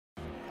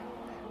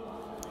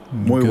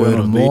Muy Good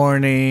buenos días.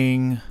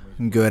 morning,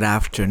 good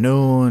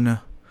afternoon,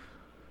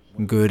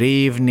 good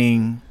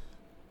evening.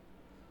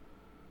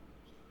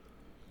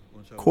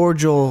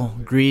 Cordial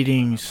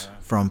greetings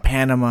from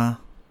Panama.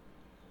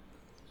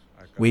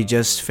 We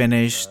just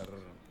finished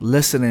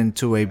listening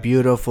to a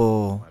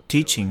beautiful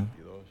teaching,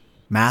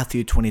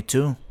 Matthew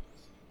 22.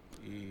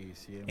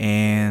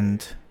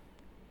 And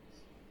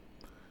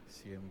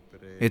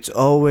it's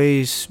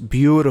always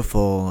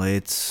beautiful.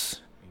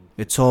 It's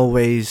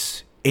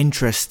always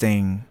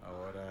interesting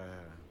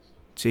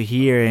to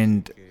hear,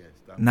 and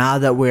now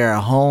that we're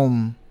at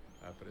home,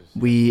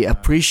 we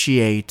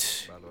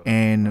appreciate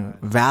and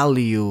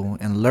value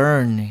and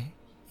learn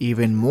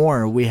even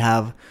more. We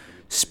have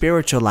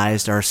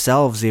spiritualized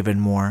ourselves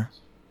even more.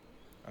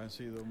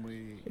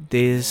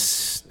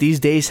 These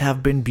days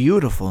have been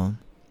beautiful.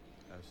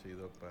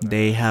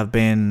 They have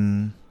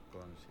been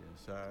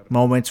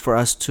moments for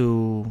us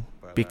to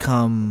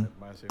become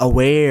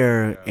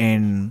aware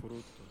and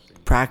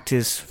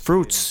practice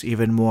fruits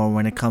even more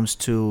when it comes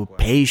to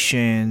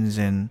patience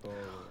and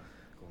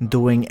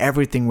doing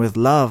everything with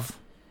love.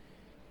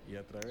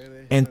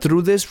 And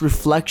through this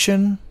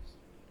reflection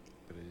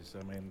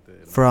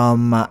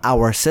from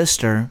our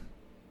sister,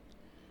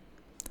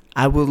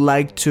 I would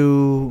like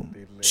to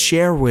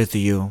share with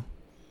you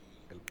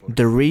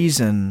the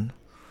reason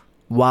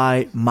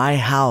why my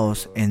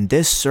house and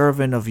this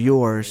servant of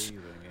yours,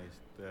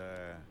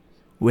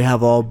 we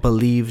have all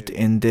believed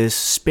in this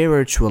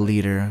spiritual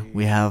leader.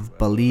 We have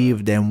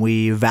believed and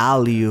we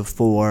value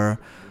for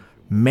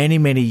many,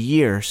 many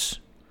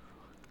years.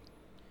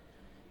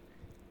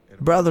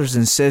 Brothers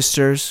and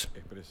sisters,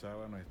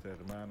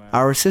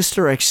 our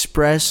sister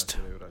expressed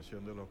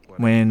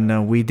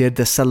when we did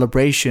the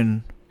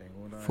celebration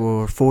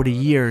for 40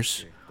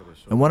 years,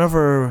 and one of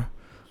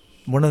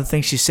the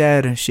things she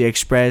said, she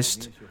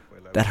expressed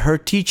that her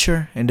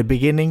teacher in the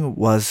beginning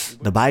was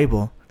the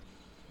Bible,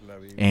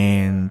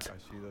 and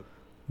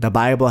the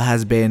Bible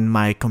has been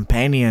my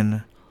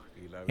companion,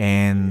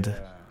 and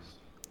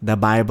the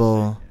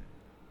Bible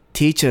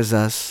teaches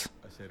us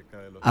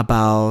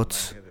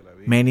about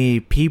many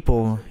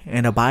people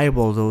in the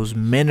Bible, those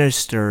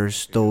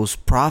ministers, those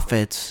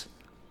prophets,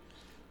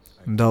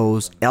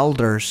 those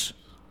elders,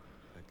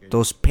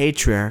 those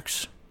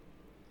patriarchs.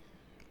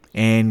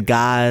 And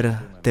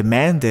God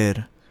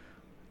demanded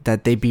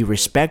that they be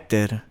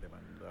respected.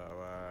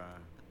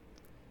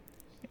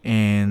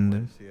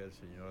 And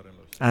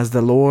as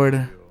the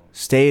Lord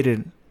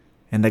stated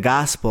in the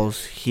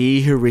Gospels,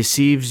 he who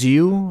receives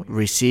you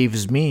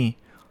receives me.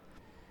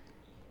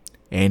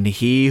 And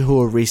he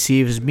who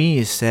receives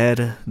me,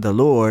 said the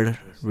Lord,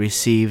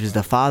 receives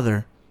the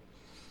Father.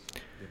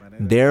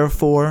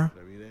 Therefore,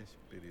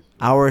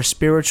 our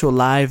spiritual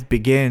life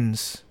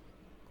begins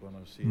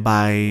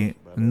by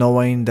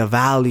knowing the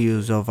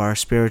values of our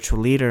spiritual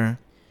leader.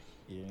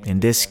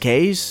 In this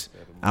case,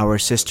 our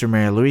sister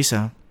Mary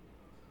Luisa.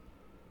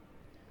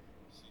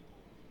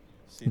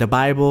 The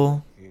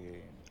Bible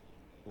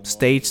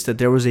states that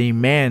there was a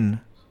man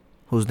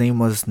whose name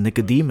was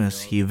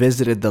Nicodemus. He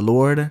visited the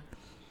Lord,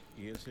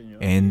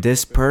 and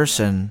this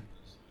person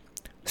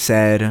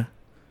said,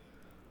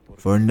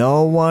 "For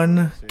no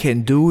one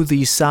can do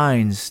these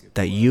signs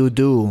that you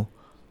do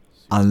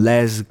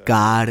unless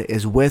God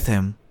is with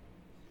him."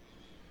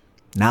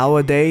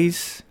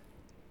 Nowadays,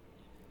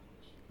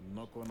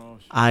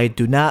 I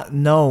do not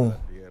know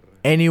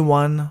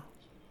anyone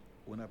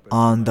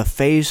on the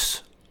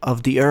face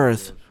of the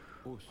earth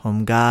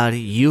whom God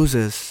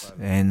uses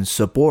and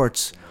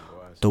supports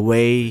the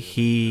way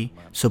he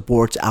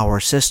supports our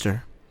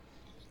sister.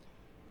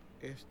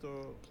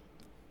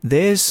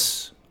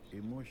 This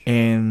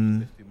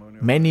and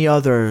many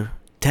other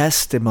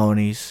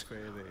testimonies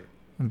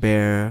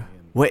bear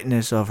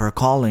witness of her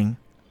calling.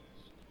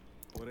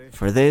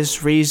 For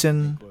this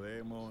reason,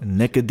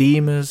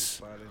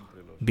 Nicodemus,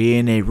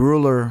 being a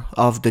ruler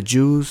of the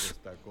Jews,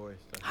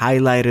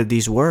 highlighted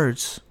these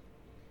words.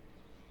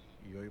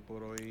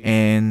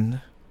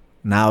 And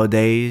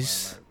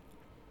nowadays,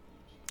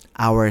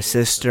 our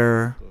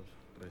sister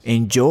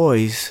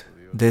enjoys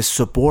this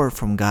support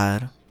from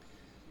God.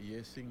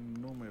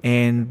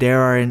 And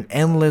there are an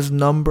endless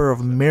number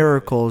of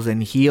miracles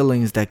and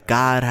healings that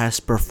God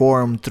has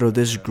performed through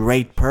this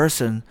great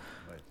person,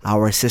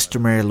 our sister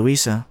Mary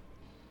Luisa.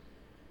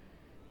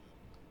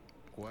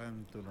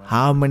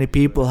 How many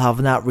people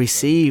have not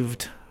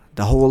received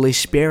the Holy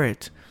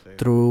Spirit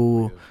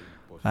through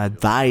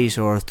advice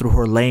or through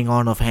her laying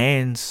on of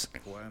hands?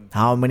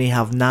 How many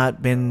have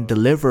not been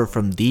delivered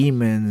from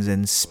demons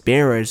and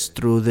spirits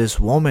through this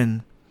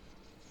woman?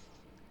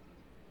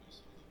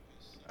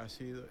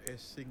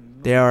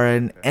 There are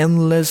an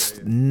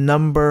endless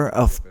number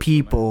of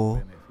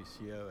people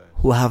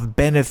who have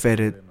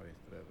benefited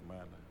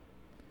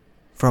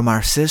from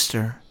our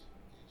sister.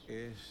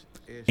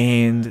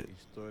 And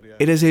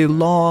it is a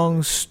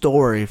long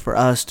story for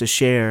us to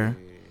share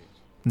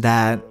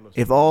that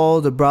if all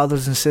the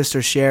brothers and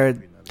sisters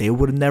shared, they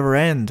would never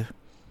end.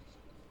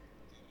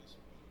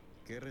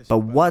 But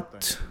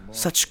what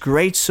such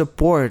great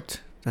support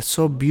that's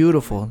so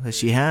beautiful that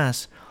she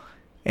has.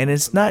 And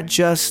it's not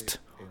just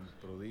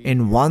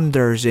in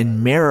wonders,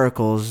 in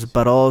miracles,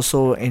 but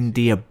also in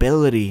the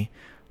ability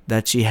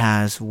that she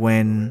has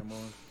when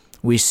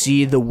we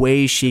see the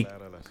way she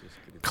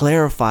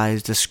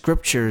clarifies the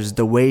scriptures,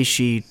 the way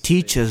she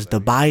teaches the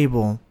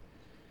Bible,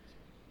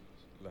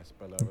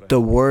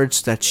 the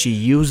words that she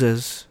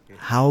uses,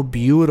 how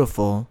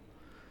beautiful.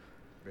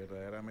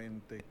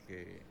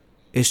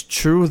 It's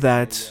true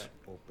that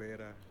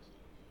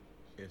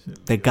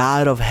the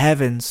God of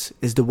heavens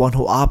is the one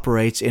who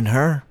operates in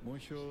her.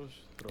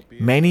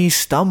 Many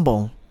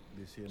stumble,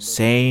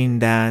 saying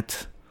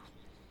that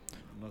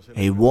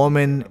a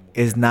woman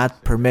is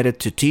not permitted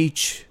to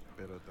teach.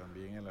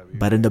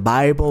 But in the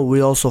Bible,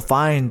 we also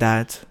find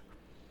that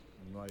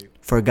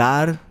for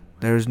God,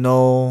 there is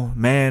no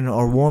man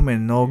or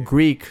woman, no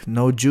Greek,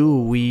 no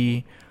Jew.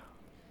 We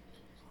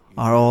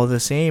are all the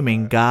same,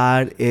 and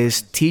God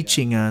is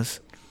teaching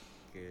us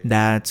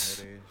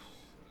that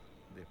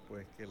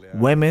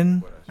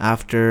women,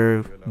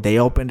 after they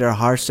open their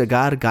hearts to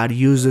God, God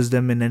uses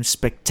them in a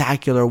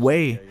spectacular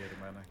way.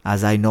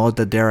 As I know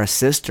that there are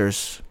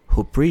sisters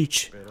who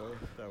preach,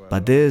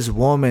 but this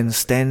woman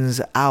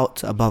stands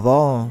out above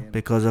all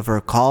because of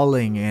her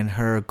calling and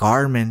her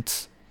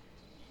garments.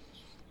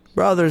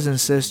 Brothers and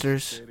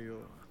sisters,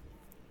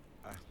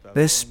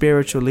 this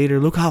spiritual leader,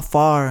 look how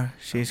far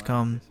she's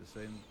come.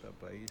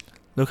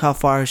 Look how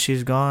far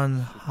she's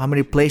gone, how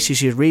many places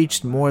she's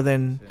reached, more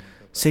than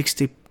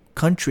 60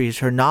 countries.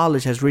 Her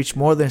knowledge has reached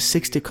more than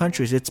 60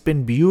 countries. It's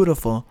been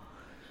beautiful.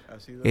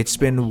 It's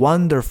been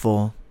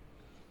wonderful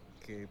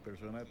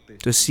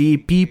to see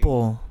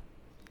people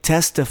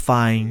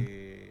testifying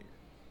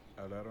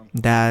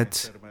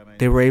that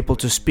they were able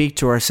to speak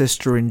to our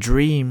sister in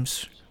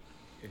dreams.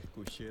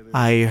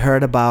 I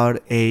heard about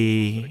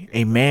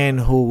a man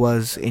who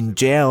was in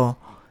jail,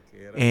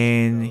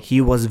 and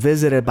he was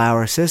visited by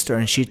our sister,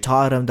 and she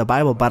taught him the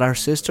Bible, but our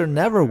sister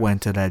never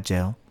went to that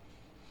jail.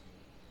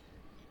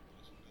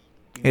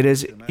 It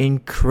is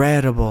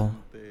incredible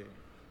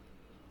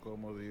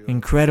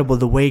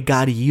the way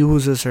God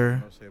uses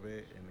her,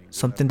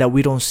 something that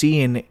we don't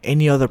see in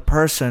any other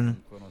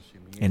person,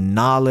 in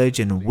knowledge,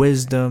 in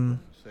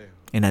wisdom,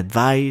 in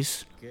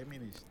advice.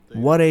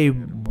 What a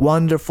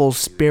wonderful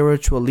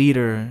spiritual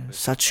leader,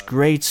 such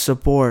great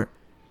support.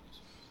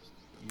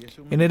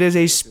 And it is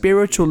a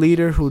spiritual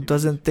leader who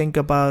doesn't think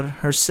about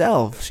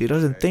herself. She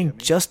doesn't think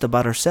just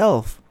about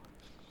herself.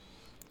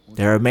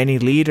 There are many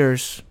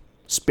leaders,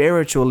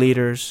 spiritual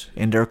leaders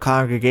in their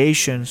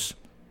congregations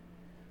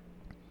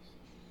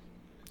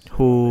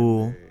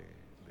who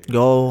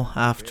go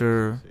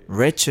after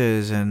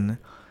riches and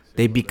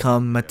they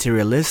become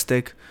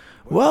materialistic.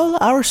 Well,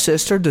 our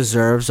sister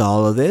deserves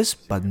all of this,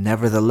 but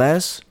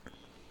nevertheless,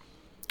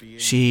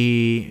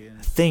 she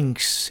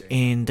thinks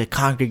in the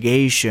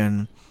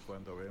congregation.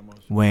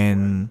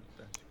 When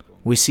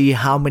we see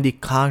how many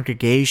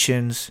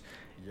congregations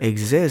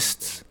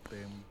exist,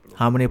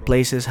 how many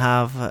places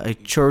have a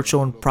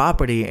church-owned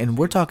property, and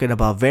we're talking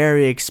about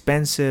very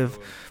expensive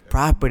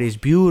properties,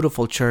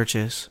 beautiful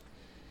churches.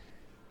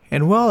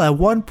 And well, at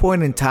one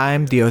point in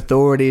time, the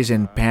authorities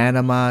in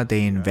Panama,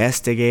 they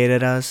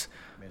investigated us.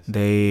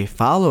 They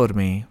followed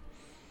me.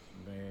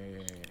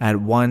 At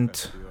one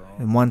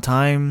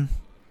time,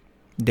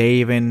 they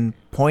even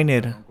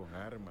pointed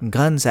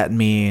guns at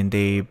me and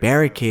they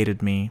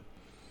barricaded me.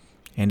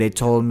 And they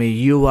told me,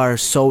 you are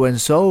so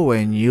and so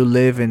and you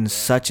live in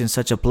such and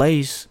such a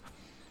place.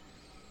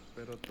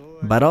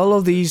 But all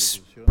of these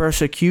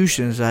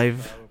persecutions,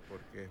 I've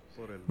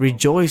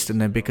rejoiced in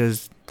them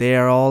because they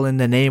are all in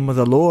the name of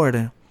the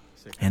Lord.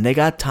 And they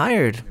got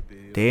tired.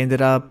 They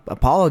ended up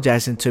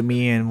apologizing to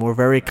me and were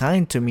very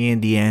kind to me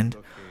in the end,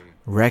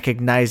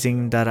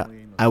 recognizing that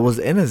I was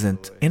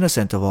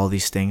innocent of all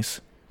these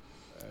things.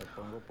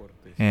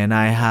 And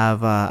I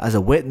have, as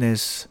a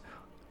witness,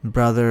 the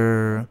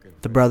brother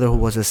who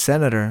was a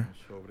senator,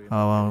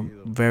 a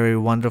very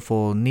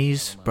wonderful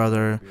niece,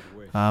 brother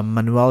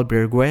Manuel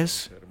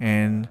Birgues,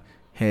 and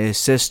his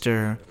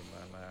sister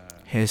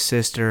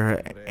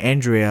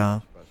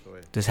Andrea.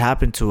 This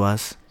happened to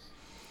us.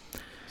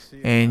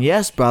 And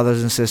yes,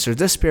 brothers and sisters,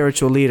 this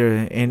spiritual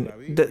leader, in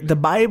the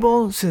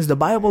Bible, since the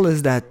Bible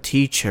is that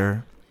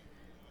teacher,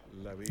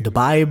 in the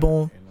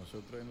Bible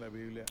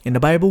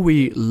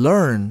we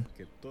learn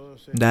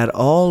that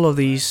all of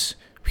these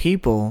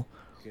people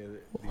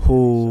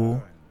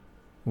who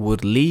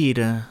would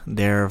lead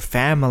their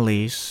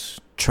families,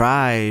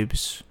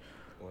 tribes,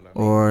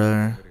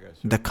 or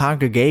the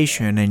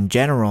congregation in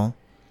general,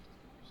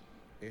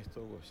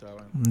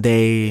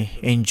 they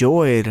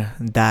enjoyed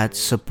that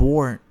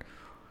support.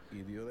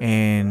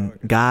 And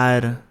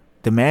God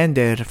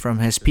demanded from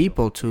His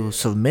people to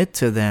submit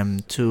to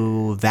them,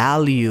 to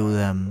value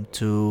them,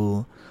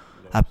 to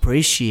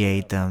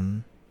appreciate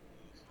them.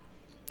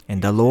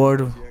 And the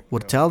Lord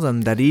would tell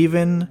them that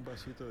even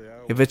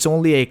if it's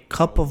only a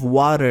cup of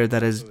water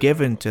that is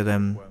given to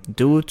them,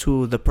 due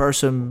to the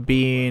person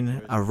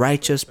being a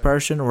righteous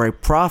person or a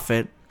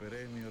prophet,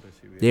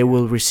 they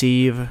will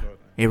receive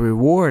a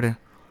reward.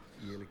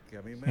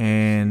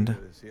 And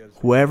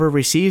Whoever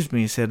receives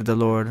me, said the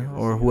Lord,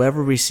 or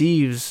whoever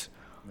receives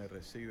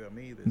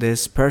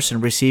this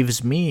person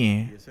receives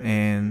me.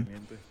 And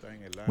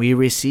we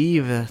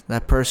receive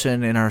that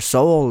person in our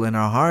soul, in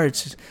our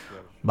hearts,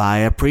 by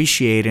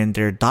appreciating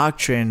their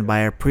doctrine, by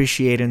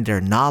appreciating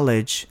their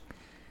knowledge.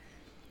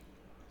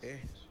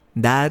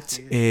 That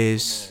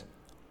is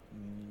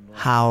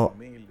how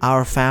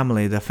our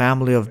family, the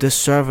family of this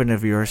servant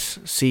of yours,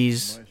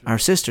 sees our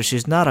sister.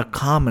 She's not a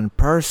common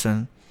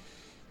person.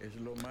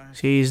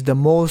 She's the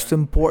most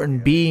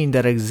important being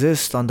that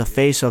exists on the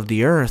face of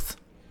the earth.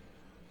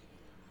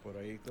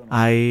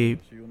 I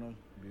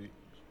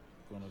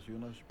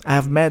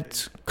have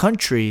met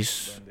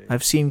countries,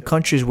 I've seen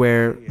countries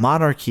where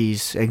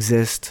monarchies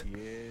exist,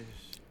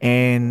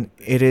 and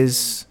it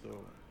is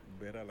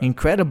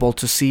incredible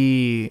to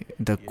see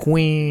the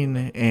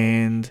queen,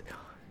 and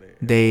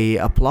they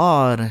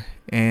applaud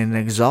and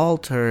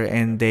exalt her,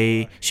 and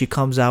she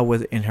comes out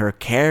with in her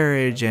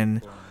carriage,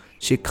 and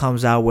she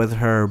comes out with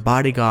her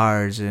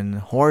bodyguards and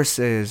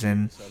horses,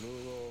 and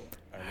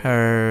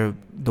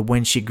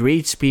when she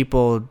greets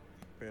people,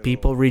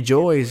 people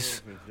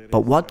rejoice.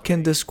 But what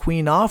can this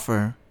queen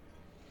offer?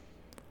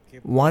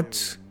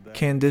 What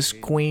can this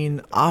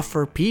queen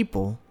offer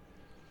people?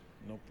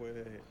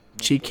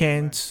 She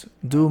can't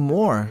do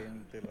more.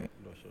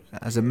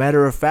 As a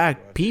matter of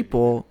fact,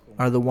 people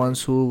are the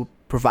ones who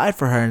provide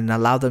for her and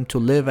allow them to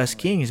live as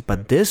kings.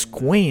 But this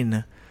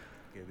queen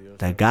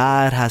that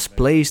God has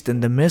placed in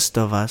the midst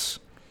of us,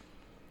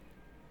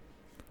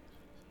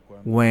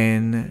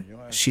 when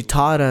she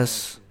taught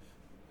us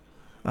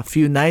a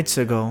few nights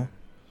ago,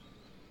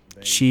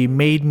 she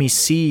made me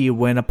see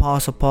when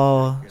Apostle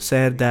Paul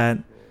said that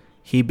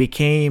he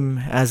became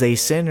as a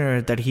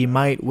sinner that he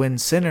might win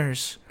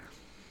sinners.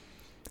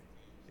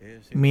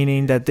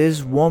 Meaning that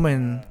this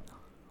woman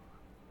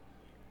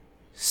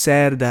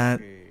said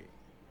that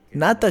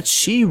not that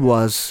she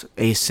was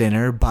a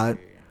sinner, but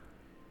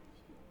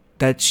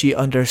that she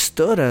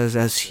understood us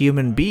as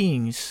human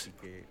beings.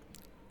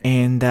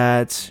 And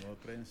that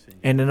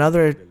in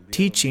another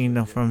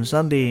teaching from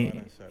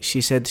Sunday, she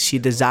said she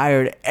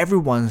desired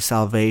everyone's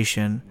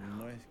salvation,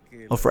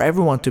 or for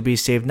everyone to be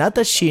saved. Not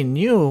that she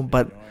knew,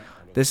 but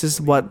this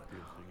is what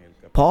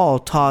Paul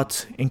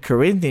taught in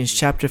Corinthians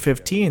chapter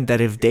 15,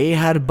 that if they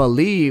had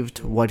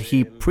believed what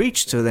he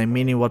preached to them,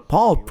 meaning what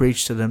Paul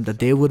preached to them, that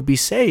they would be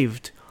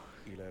saved.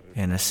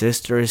 And a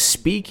sister is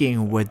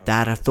speaking with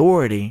that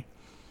authority.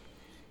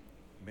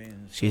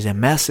 She's a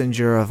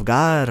messenger of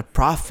God, a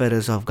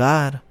prophetess of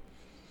God,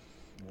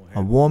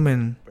 a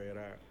woman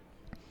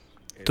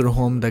through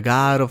whom the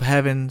God of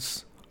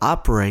heavens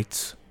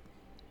operates.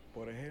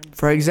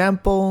 For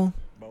example,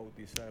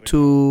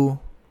 to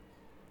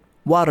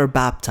water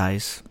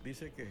baptize.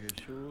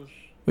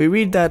 We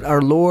read that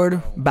our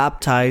Lord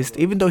baptized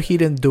even though he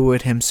didn't do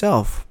it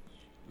himself.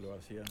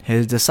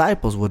 His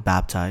disciples would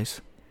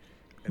baptize.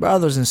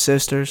 Brothers and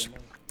sisters,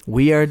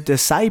 we are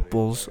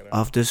disciples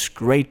of this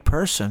great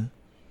person.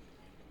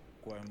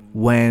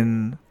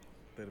 When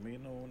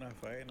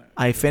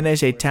I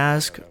finish a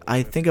task,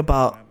 I think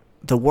about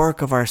the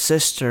work of our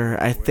sister.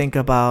 I think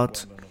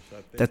about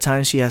the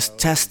time she has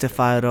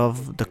testified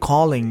of the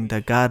calling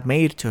that God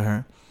made to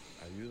her.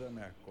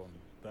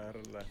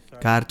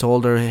 God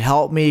told her,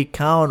 help me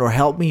count or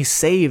help me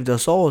save the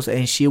souls,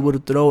 and she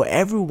would throw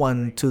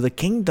everyone to the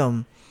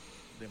kingdom.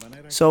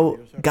 So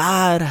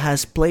God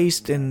has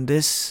placed in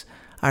this,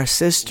 our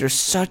sister,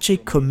 such a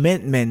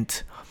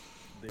commitment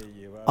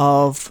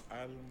of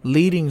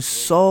leading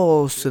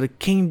souls to the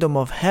kingdom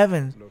of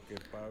heaven.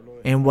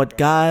 And what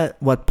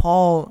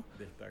Paul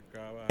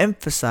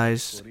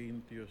emphasized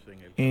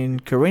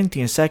in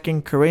Corinthians,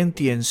 2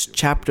 Corinthians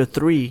chapter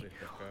 3,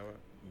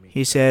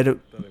 he said,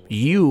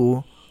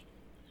 you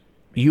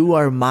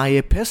are my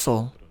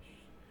epistle.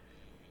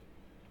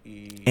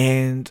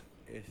 And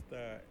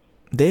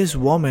this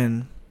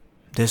woman,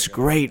 this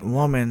great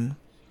woman,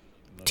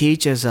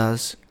 teaches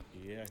us,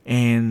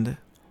 and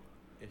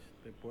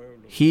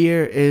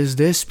here is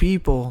this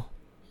people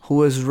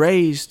who is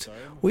raised.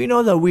 We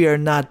know that we are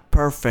not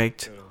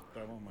perfect,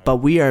 but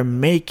we are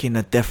making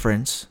a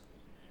difference.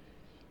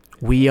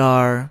 We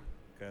are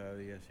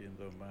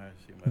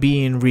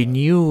being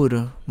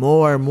renewed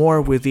more and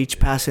more with each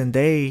passing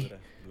day,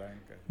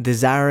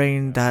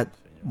 desiring that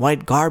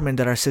white garment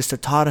that our sister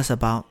taught us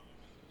about.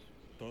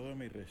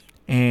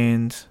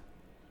 And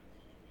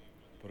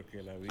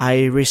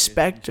I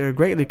respect her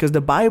greatly because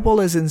the Bible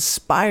is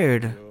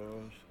inspired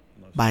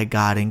by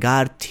God, and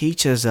God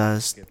teaches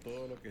us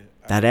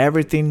that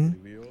everything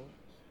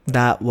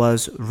that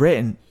was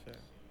written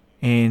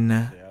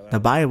in the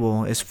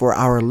Bible is for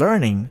our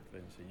learning.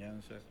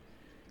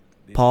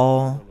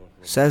 Paul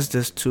says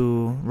this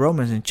to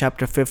Romans in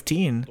chapter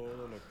 15.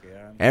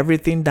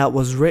 Everything that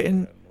was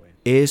written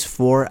is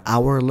for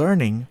our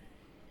learning.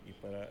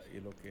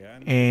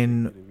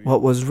 And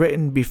what was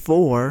written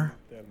before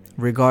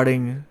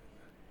regarding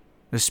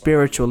the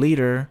spiritual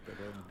leader,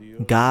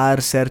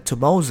 God said to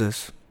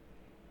Moses,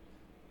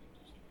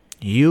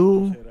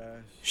 you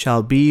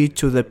shall be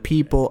to the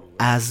people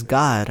as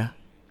God,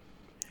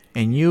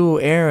 And you,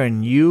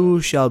 Aaron,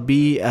 you shall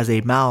be as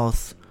a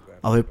mouth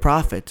of a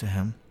prophet to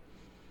him.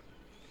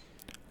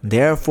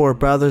 Therefore,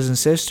 brothers and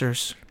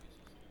sisters,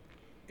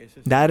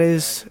 that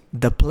is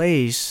the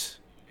place,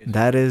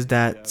 that is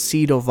that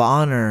seat of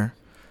honor,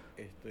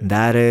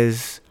 that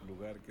is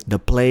the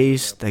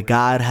place that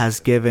God has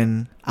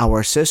given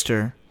our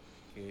sister.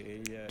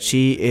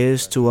 She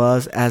is to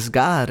us as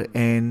God,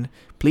 and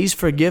please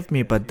forgive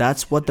me, but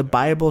that's what the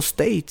Bible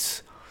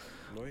states.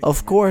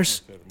 Of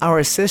course,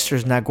 our sister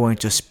is not going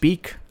to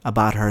speak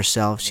about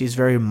herself. She's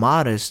very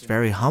modest,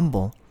 very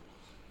humble.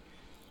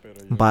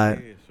 But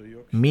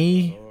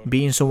me,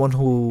 being someone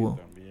who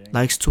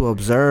likes to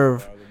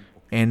observe,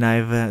 and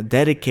I've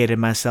dedicated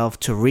myself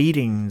to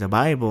reading the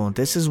Bible,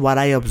 this is what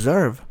I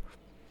observe.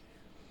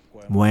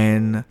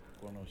 When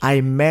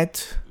I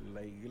met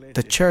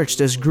the church,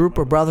 this group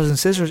of brothers and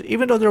sisters,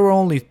 even though there were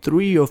only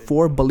 3 or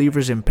 4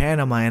 believers in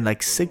Panama and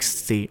like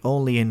 60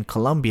 only in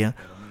Colombia,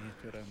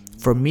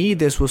 for me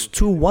this was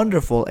too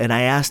wonderful, and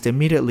I asked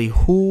immediately,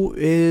 who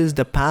is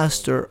the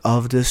pastor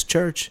of this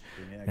church?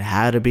 It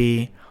had to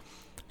be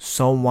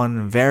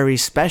someone very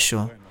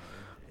special.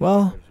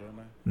 Well,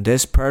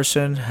 this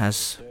person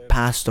has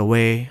passed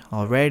away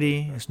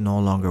already, is no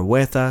longer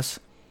with us.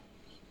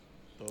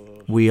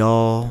 We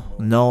all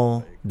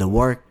know the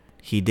work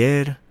he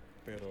did.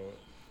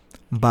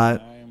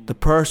 But the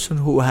person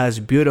who has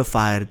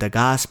beautified the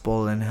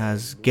gospel and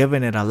has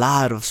given it a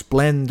lot of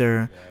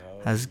splendor,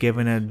 has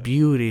given it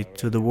beauty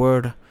to the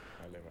word,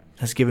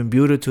 has given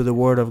beauty to the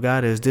word of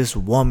God, is this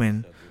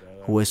woman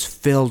who is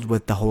filled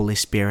with the Holy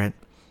Spirit.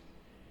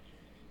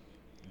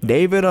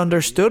 David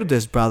understood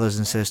this, brothers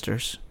and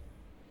sisters.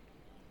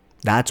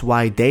 That's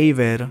why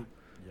David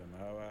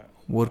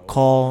would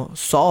call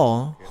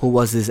Saul, who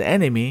was his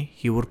enemy,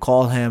 he would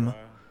call him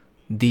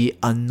the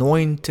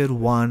anointed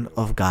one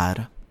of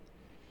God.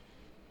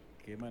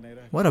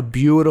 What a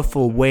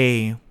beautiful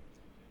way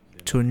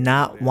to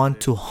not want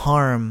to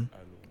harm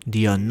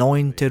the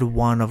anointed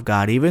one of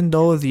God, even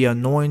though the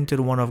anointed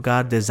one of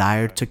God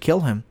desired to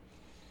kill him.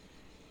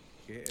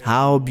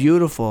 How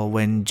beautiful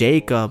when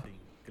Jacob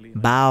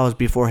bows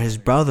before his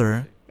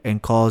brother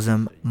and calls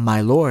him my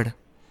Lord.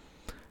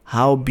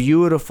 How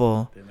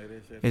beautiful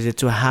is it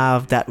to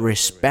have that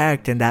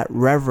respect and that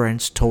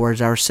reverence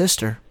towards our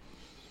sister.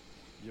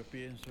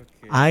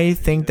 I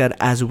think that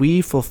as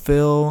we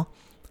fulfill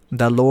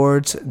the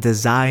Lord's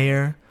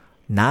desire,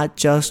 not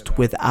just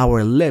with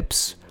our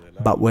lips,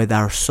 but with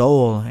our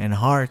soul and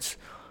hearts,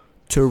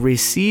 to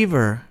receive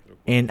her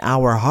in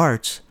our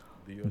hearts,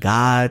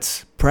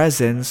 God's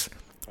presence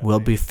will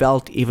be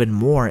felt even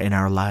more in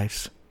our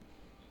lives.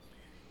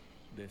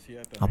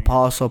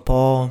 Apostle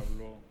Paul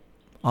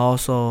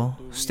also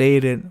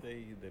stated,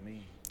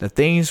 the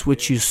things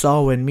which you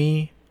saw in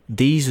me,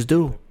 these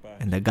do,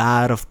 and the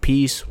God of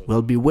peace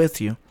will be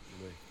with you.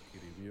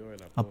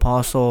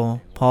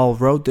 Apostle Paul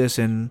wrote this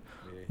in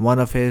one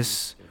of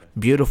his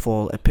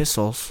beautiful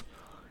epistles.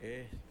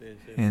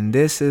 And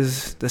this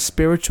is the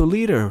spiritual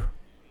leader.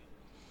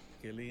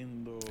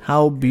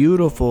 How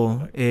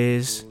beautiful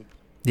is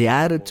the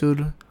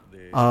attitude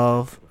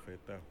of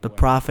the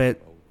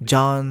prophet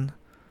John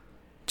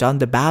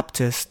the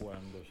Baptist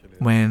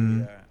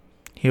when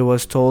he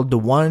was told, the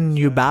one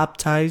you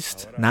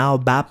baptized now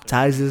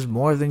baptizes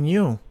more than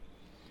you.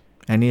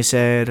 And he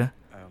said,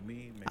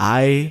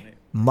 I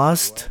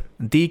must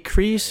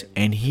decrease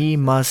and he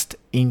must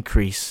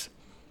increase.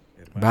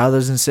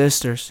 Brothers and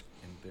sisters,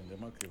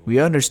 we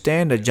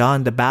understand that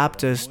John the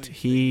Baptist,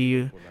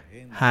 he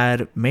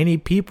had many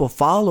people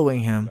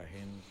following him.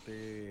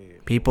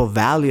 People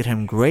valued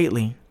him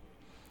greatly.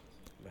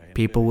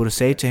 People would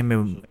say to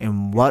him,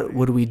 and what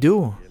would we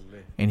do?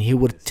 And he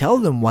would tell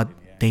them what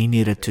they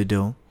needed to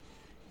do.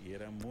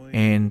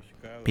 And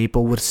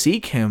people would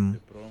seek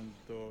him.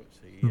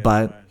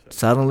 But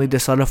suddenly they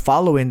started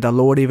following the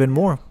Lord even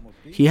more.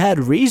 He had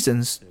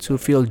reasons to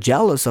feel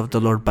jealous of the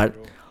Lord,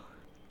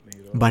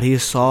 but he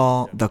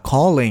saw the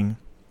calling.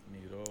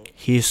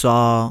 He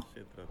saw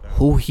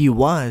who he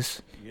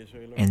was.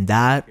 And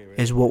that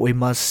is what we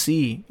must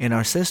see in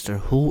our sister,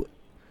 who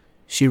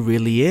she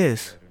really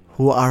is,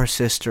 who our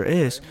sister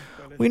is.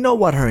 We know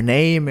what her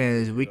name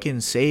is. We can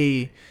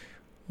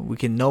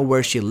know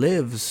where she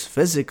lives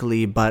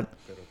physically, but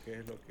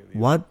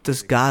what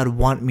does God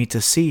want me to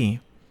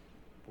see?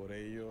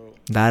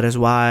 That is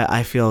why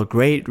I feel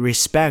great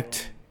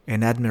respect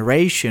and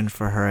admiration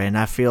for her, and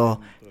I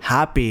feel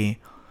happy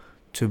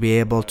to be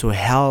able to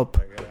help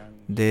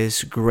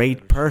this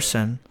great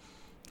person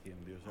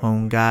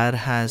whom God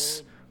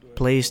has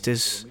placed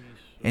his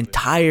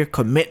entire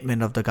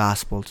commitment of the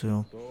gospel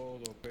to.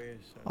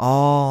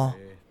 All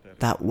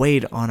that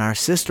weight on our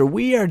sister.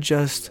 We are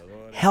just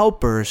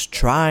helpers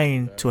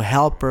trying to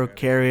help her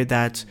carry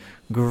that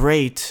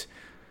great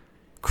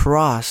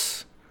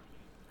cross.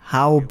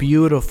 How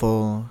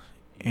beautiful.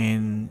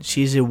 And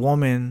she's a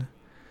woman.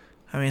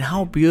 I mean,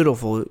 how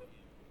beautiful.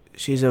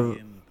 She's a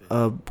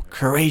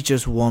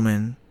courageous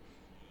woman.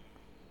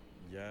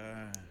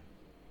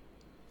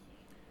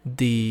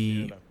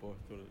 The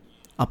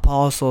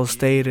apostle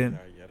stated,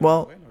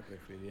 well,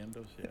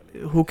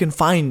 who can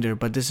find her?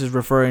 But this is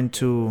referring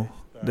to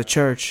the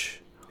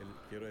church.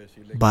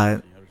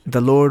 But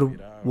the Lord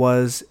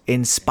was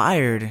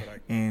inspired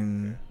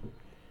in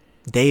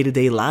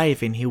day-to-day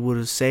life, and he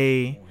would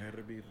say,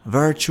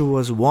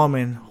 virtuous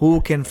woman,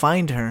 who can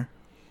find her?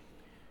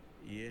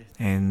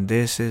 And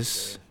this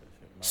is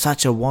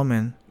such a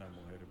woman,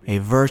 a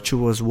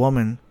virtuous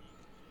woman.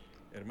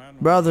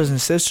 Brothers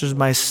and sisters,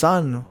 my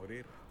son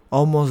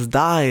almost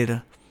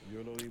died.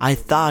 I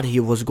thought he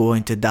was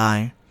going to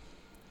die.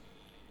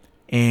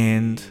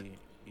 And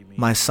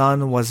my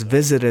son was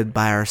visited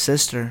by our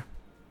sister.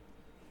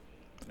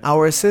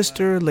 Our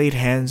sister laid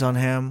hands on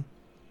him,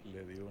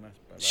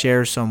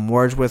 shared some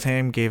words with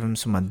him, gave him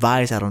some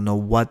advice. I don't know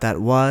what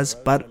that was,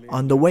 but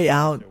on the way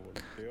out,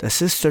 the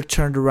sister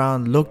turned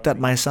around, looked at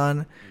my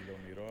son,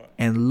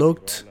 and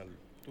looked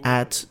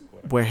at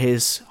where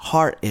his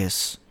heart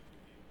is,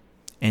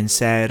 and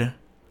said,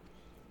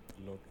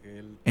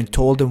 and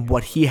told him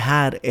what he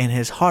had in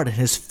his heart, in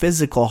his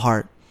physical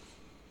heart.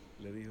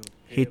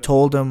 He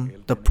told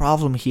him the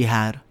problem he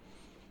had,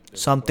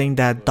 something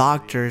that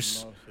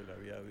doctors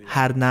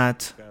had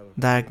not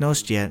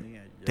diagnosed yet.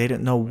 They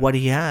didn't know what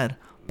he had,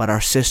 but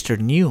our sister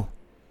knew.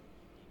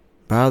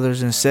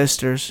 Brothers and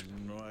sisters,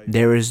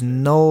 there is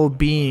no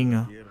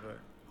being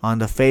on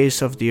the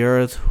face of the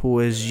earth who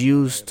is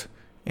used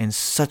in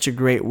such a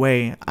great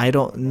way. I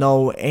don't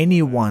know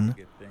anyone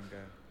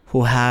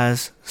who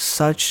has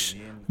such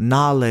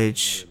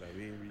knowledge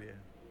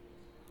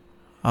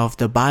of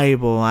the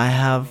Bible.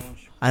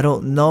 I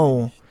don't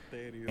know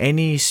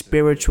any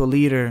spiritual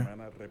leader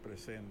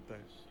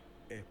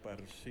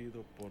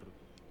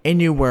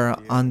anywhere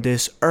on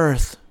this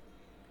earth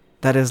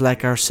that is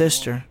like our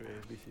sister.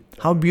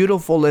 How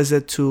beautiful is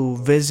it to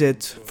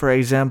visit, for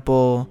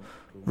example,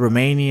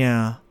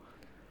 Romania,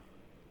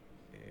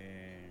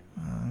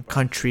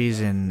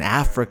 countries in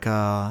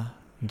Africa,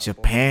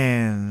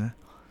 Japan,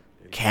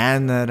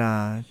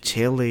 Canada,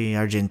 Chile,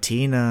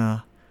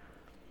 Argentina,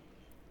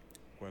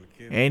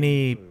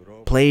 any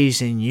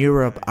place in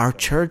Europe, our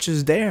church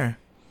is there.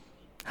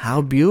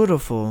 How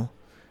beautiful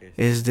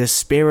is this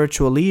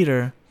spiritual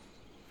leader.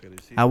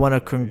 I want to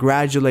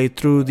congratulate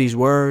through these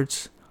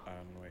words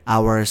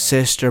our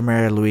sister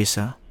Mary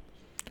Luisa.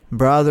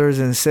 Brothers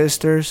and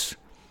sisters,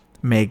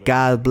 may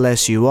God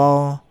bless you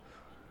all.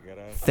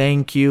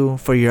 Thank you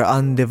for your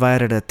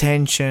undivided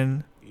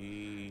attention.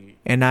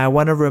 And I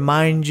want to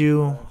remind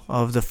you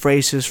of the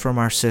phrases from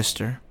our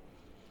sister.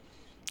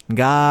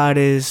 God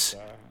is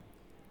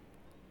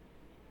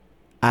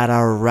at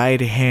our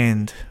right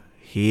hand.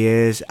 He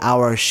is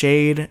our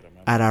shade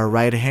at our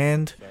right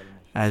hand.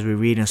 As we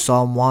read in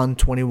Psalm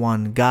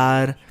 121,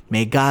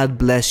 may God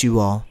bless you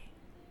all.